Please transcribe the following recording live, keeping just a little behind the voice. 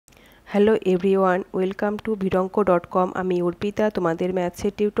Hello everyone, welcome to vidonko.com। আমি অর্পিতা, তোমাদের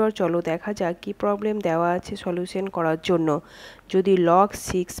ম্যাথসের tutor. চলো দেখা যাক কি প্রবলেম দেওয়া আছে সলিউশন করার জন্য। যদি log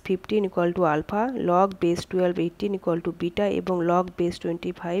 6 15 equal to alpha, log base 12 18 equal to beta এবং log base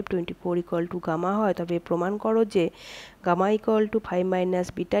 25 24 equal to gamma হয়, তবে প্রমাণ করো যে gamma equal to 5 minus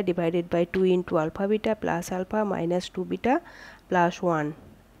beta divided by 2 into alpha beta plus alpha minus 2 beta plus 1।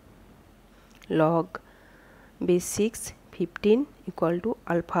 log base 6 15 equal to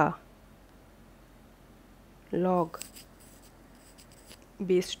alpha, log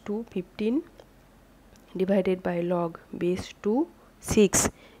base 2 15 divided by log base 2 6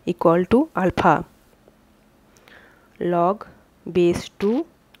 equal to alpha, log base 2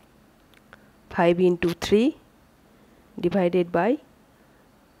 5 into 3 divided by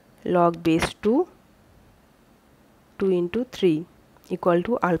log base 2 2 into 3 equal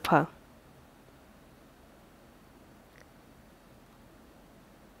to alpha।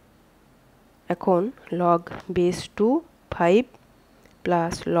 এখন log base 2 5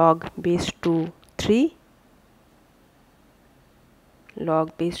 plus log base 2 3 log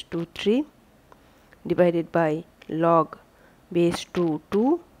base 2 3 divided by log base 2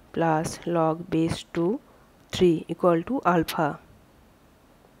 2 plus log base 2 3 equal to alpha,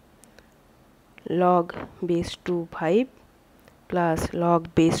 log base 2 5 plus log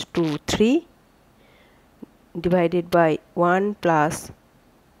base 2 3 divided by 1 plus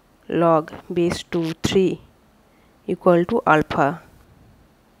log base 2 3 equal to alpha,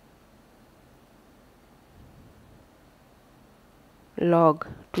 log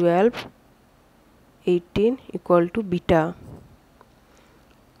 12 18 equal to beta,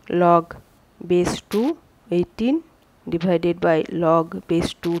 log base 2 18 divided by log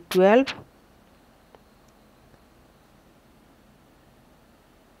base 2 12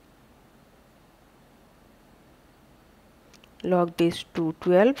 log base 2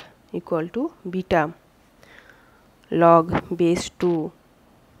 12 equal to beta, log base 2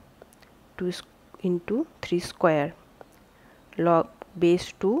 2 into 3 square, log base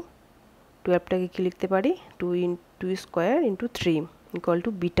 2 12 টাকে কি লিখতে পারি 2 square into 3 equal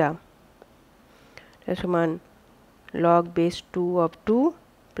to beta, এটা সমান log base 2 of 2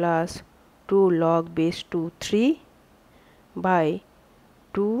 plus 2 log base 2 3 by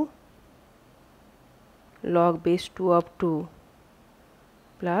 2 log base 2 of 2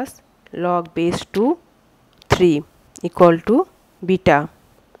 plus log base 2 3 equal to beta।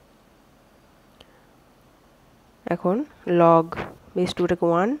 এখন log base 2 টাকে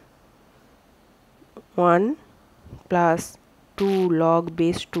 1 1 plus 2 log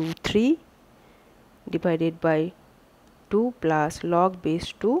base 2 3 divided by 2 plus log base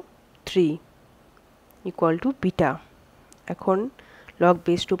 2 3 equal to beta। এখন log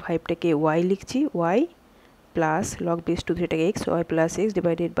base 2 5 টাকে y লিখছি, y plus log base 2 3 টাকে x, y plus x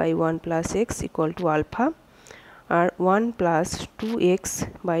divided by 1 plus x equal to alpha, R 1 plus 2x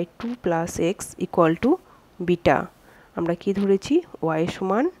by 2 plus x equal to beta। আমরা কি ধরেছি y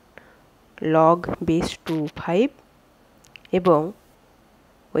সমান log base 2 5 এবং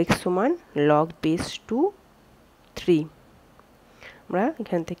x সমান log base 2 3। আমরা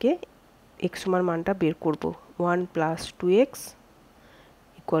এখান থেকে x সমান মানটা বের করব, 1 plus 2x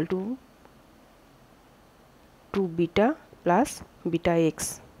equal to 2 beta plus beta x।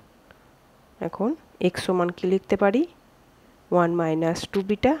 এখন x সমান কি লিখতে পারি 1 minus 2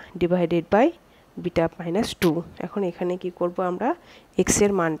 beta divided by beta minus 2। এখন এখানে কি করব আমরা x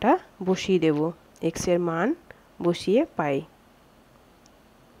এর মানটা বসিয়ে দেব, x এর মান বসিয়ে পাই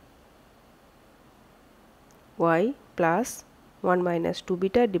y plus 1 minus 2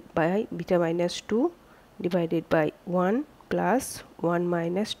 beta by beta minus 2 divided by 1 plus 1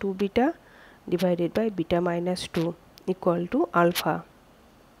 minus 2 beta divided by beta minus 2 equal to alpha।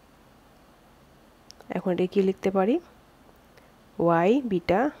 এখন এটা কি লিখতে পারি y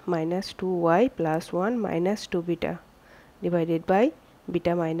beta minus 2y plus 1 minus 2 beta divided by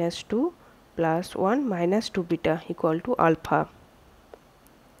beta minus 2 plus 1 minus 2 beta equal to alpha,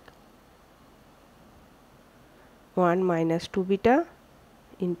 1 minus 2 beta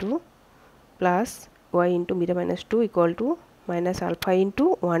into plus y into beta minus 2 equal to minus alpha into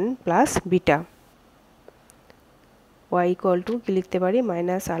 1 plus beta, y equal to কি লিখতে পারি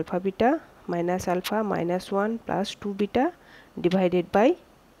minus alpha beta minus alpha minus 1 plus 2 beta divided by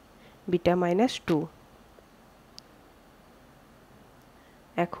beta minus 2।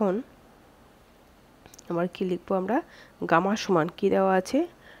 এখন আবার কি লিখবো আমরা gamma সমান কি দেওয়া আছে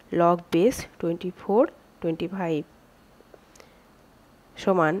log base 24 25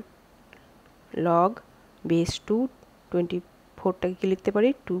 সমান log base 2 24 টাকে কি লিখতে পারি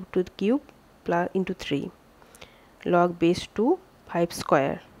 2 to the cube plus into 3 log base 2 5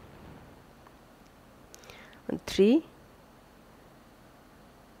 square 3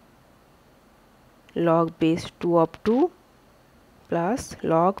 log base 2 of 2 plus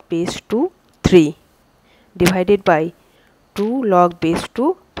log base 2 3 divided by 2 log base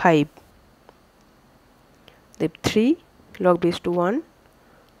 2 5. Then 3 log base 2 1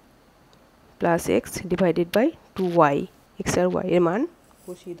 plus x divided by 2y. x R y এর মান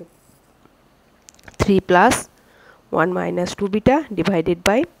বসিয়ে দেব। 3 plus 1 minus 2 beta divided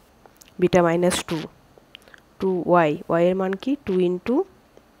by beta minus 2. 2y, y এর মান কি 2 into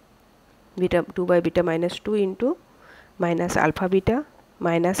beta 2 by beta minus 2 into minus alpha beta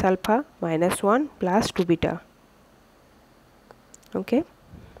minus alpha minus 1 plus 2 beta. ওকে,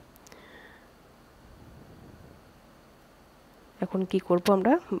 এখন কি করব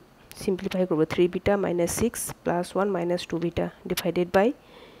আমরা সিম্পলিফাই করব। 3 beta minus 6 plus 1 minus 2 beta divided by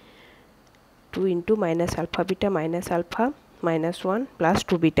 2 into minus alpha beta minus alpha minus 1 plus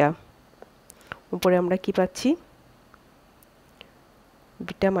 2 beta. উপরে আমরা কি পাচ্ছি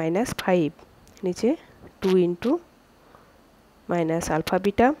beta minus 5, নিচে 2 into minus alpha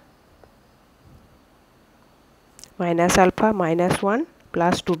beta minus alpha minus 1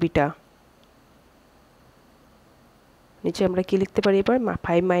 plus 2 beta. নিচে আমরা কি লিখতে পারি এবার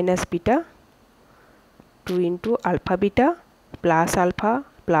 5 minus beta 2 into alpha beta plus alpha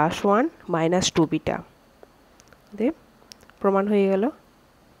plus 1 minus 2 beta. দে প্রমাণ হয়ে গেল।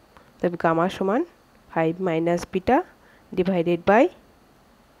 তবে গামা সমান 5 minus beta divided by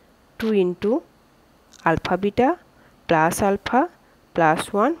 2 into alpha beta plus alpha plus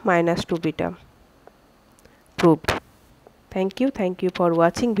 1 minus 2 beta. Proved. Thank you for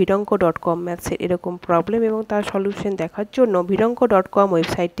watching vidonko.com ম্যাথসের এরকম প্রবলেম এবং তার সলিউশন দেখার জন্য vidonko.com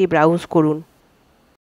ওয়েবসাইটটি ব্রাউজ করুন।